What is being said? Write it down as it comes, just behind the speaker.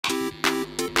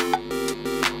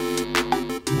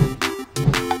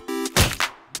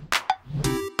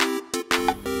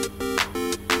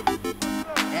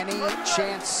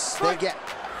chance they get.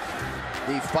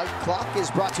 The fight clock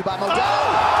is brought to you by Modelo.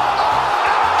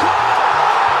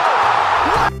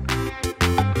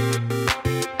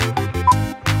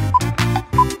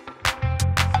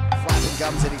 Flapping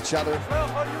gums at each other.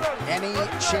 Any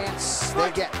chance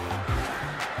they get.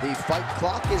 The fight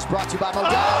clock is brought to you by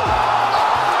Modelo.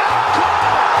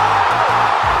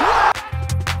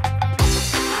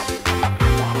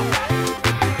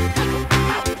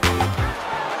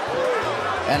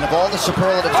 And of all the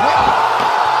superlatives,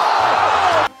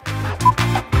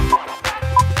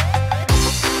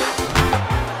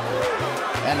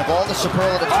 and of all the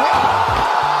superlatives,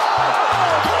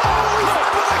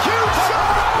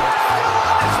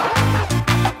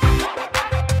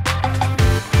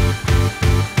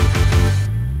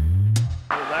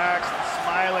 relaxed,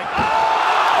 smiling. Oh!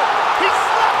 He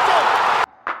slapped him!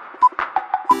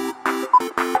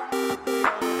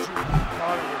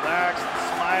 Relaxed,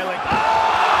 smiling. Oh!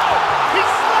 He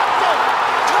slapped him!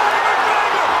 Conor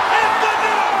McGregor is the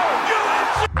new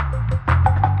UFC!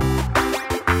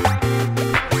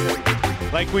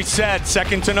 Like we said,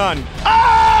 second to none.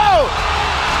 Oh!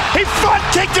 He front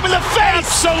kicked him in the face!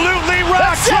 Absolutely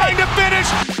rocked, trying to finish.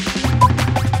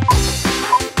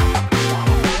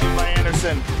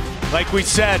 Like we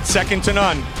said, second to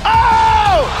none.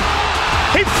 Oh!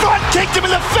 He front kicked him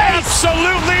in the face!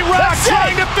 Absolutely rocked,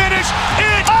 trying to finish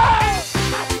it! Oh!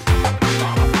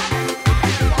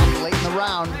 late in the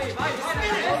round.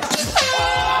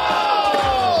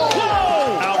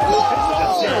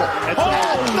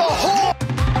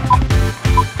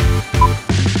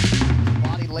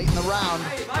 Body late in the round.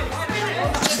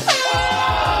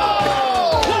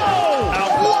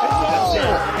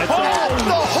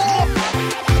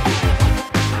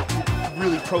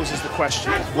 Poses the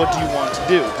question, what do you want to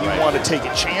do? Do you want to take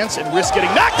a chance and risk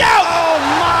getting knocked out? Oh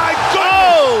my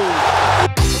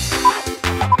God!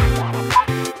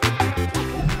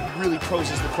 Really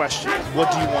poses the question, what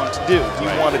do you want to do? Do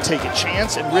you want to take a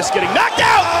chance and risk getting knocked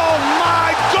out? Oh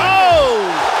my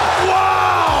God!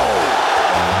 Wow!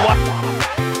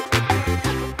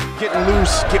 Getting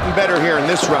loose, getting better here in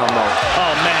this round though.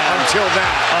 Oh man. Until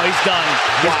that. Oh, he's done.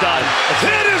 He's done.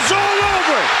 It is all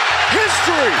over.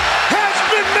 History has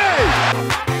been made.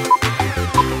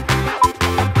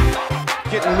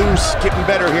 Getting loose, getting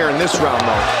better here in this round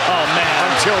though. Oh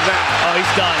man. Until that. Oh,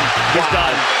 he's done. He's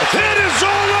done. It is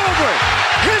all over.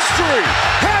 History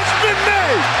has been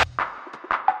made.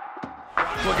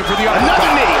 Looking for the another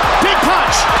knee. Big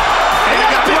punch. And he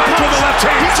got blocked with the left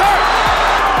hand. He's hurt.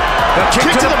 The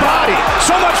kick to the body.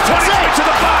 So much punishment to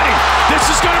the body. This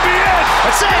is going to be it.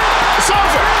 That's it. It's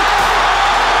over.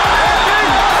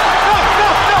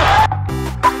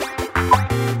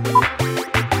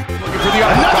 Looking for the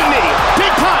another knee.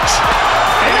 Big punch.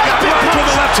 And he got blocked with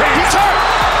the left hand. He's hurt.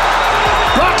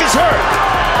 Brock is hurt.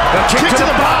 The kick to the